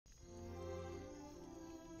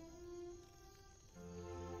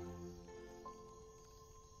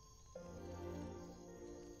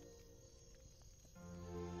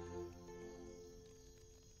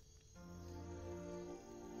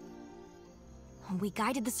We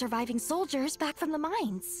guided the surviving soldiers back from the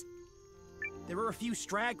mines. There were a few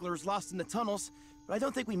stragglers lost in the tunnels, but I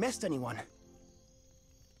don't think we missed anyone.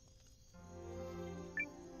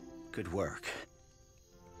 Good work.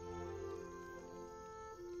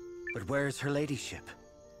 But where's her ladyship?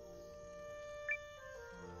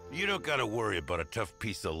 You don't gotta worry about a tough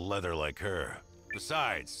piece of leather like her.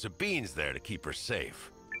 Besides, Sabine's there to keep her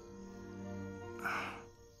safe.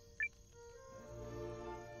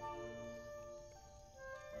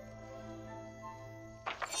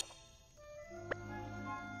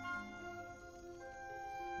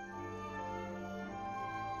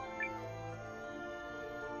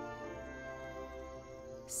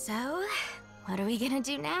 So, what are we gonna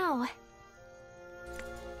do now?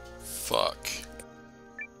 Fuck.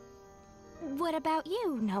 What about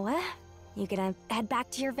you, Noah? You gonna head back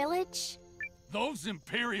to your village? Those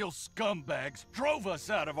Imperial scumbags drove us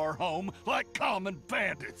out of our home like common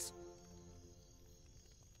bandits.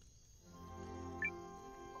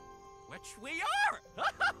 Which we are!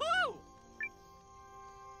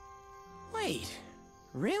 Wait,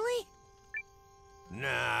 really?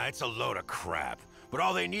 Nah, it's a load of crap. But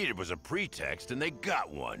all they needed was a pretext, and they got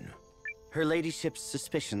one. Her ladyship's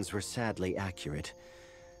suspicions were sadly accurate.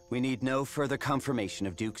 We need no further confirmation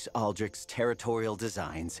of Dukes Aldrich's territorial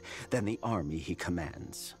designs than the army he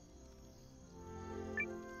commands.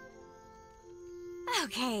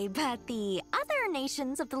 Okay, but the other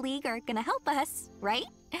nations of the League are gonna help us, right?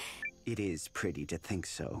 It is pretty to think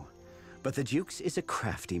so. But the Dukes is a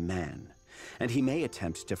crafty man, and he may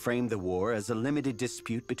attempt to frame the war as a limited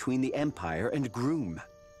dispute between the Empire and Groom.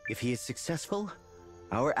 If he is successful,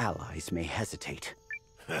 our allies may hesitate.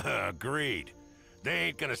 Agreed. They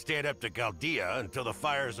ain't gonna stand up to Chaldea until the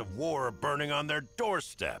fires of war are burning on their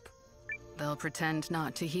doorstep. They'll pretend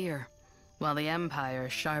not to hear, while the Empire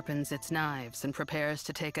sharpens its knives and prepares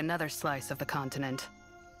to take another slice of the continent.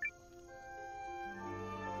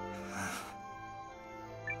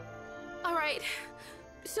 All right,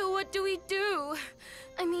 so what do we do?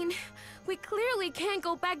 I mean, we clearly can't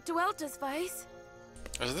go back to Eltisvice.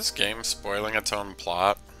 Is this game spoiling its own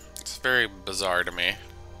plot? It's very bizarre to me.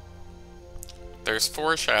 There's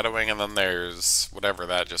foreshadowing and then there's whatever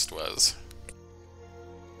that just was.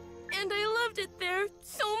 And I loved it there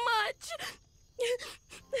so much.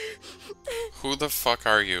 Who the fuck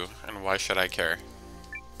are you and why should I care?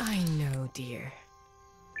 I know, dear.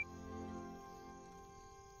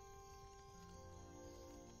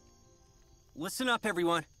 Listen up,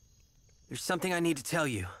 everyone. There's something I need to tell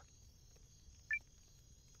you.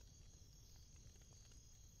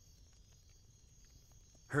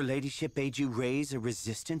 Her ladyship bade you raise a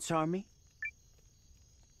resistance army?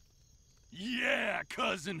 Yeah,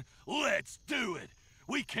 cousin, let's do it.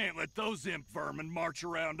 We can't let those imp vermin march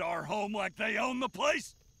around our home like they own the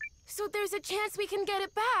place. So there's a chance we can get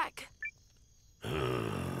it back.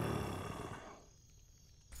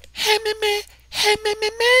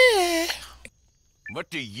 What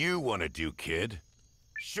do you want to do, kid?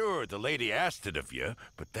 Sure, the lady asked it of you,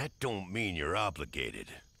 but that don't mean you're obligated.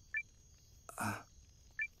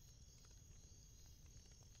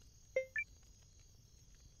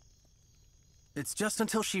 It's just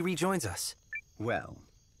until she rejoins us. Well,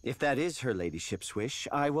 if that is her ladyship's wish,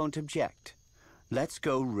 I won't object. Let's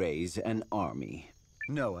go raise an army.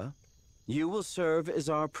 Noah, you will serve as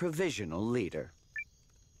our provisional leader.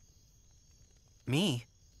 Me?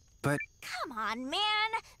 But... Come on,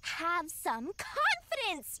 man! Have some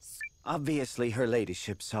confidence! Obviously, her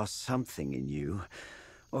ladyship saw something in you,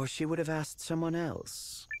 or she would have asked someone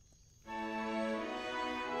else.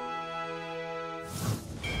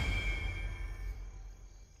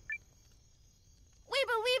 We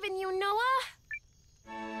believe in you, Noah!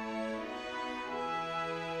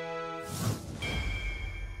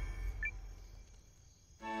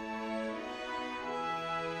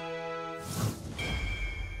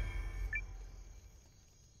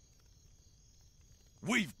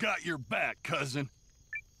 We've got your back, cousin.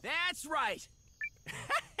 That's right!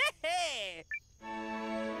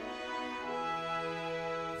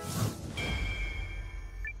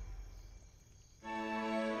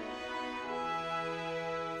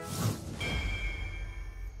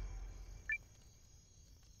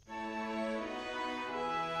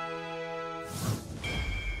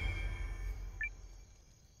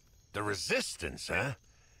 The resistance, huh?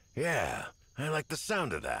 Yeah, I like the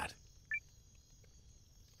sound of that.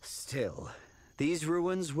 Still, these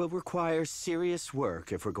ruins will require serious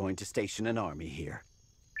work if we're going to station an army here.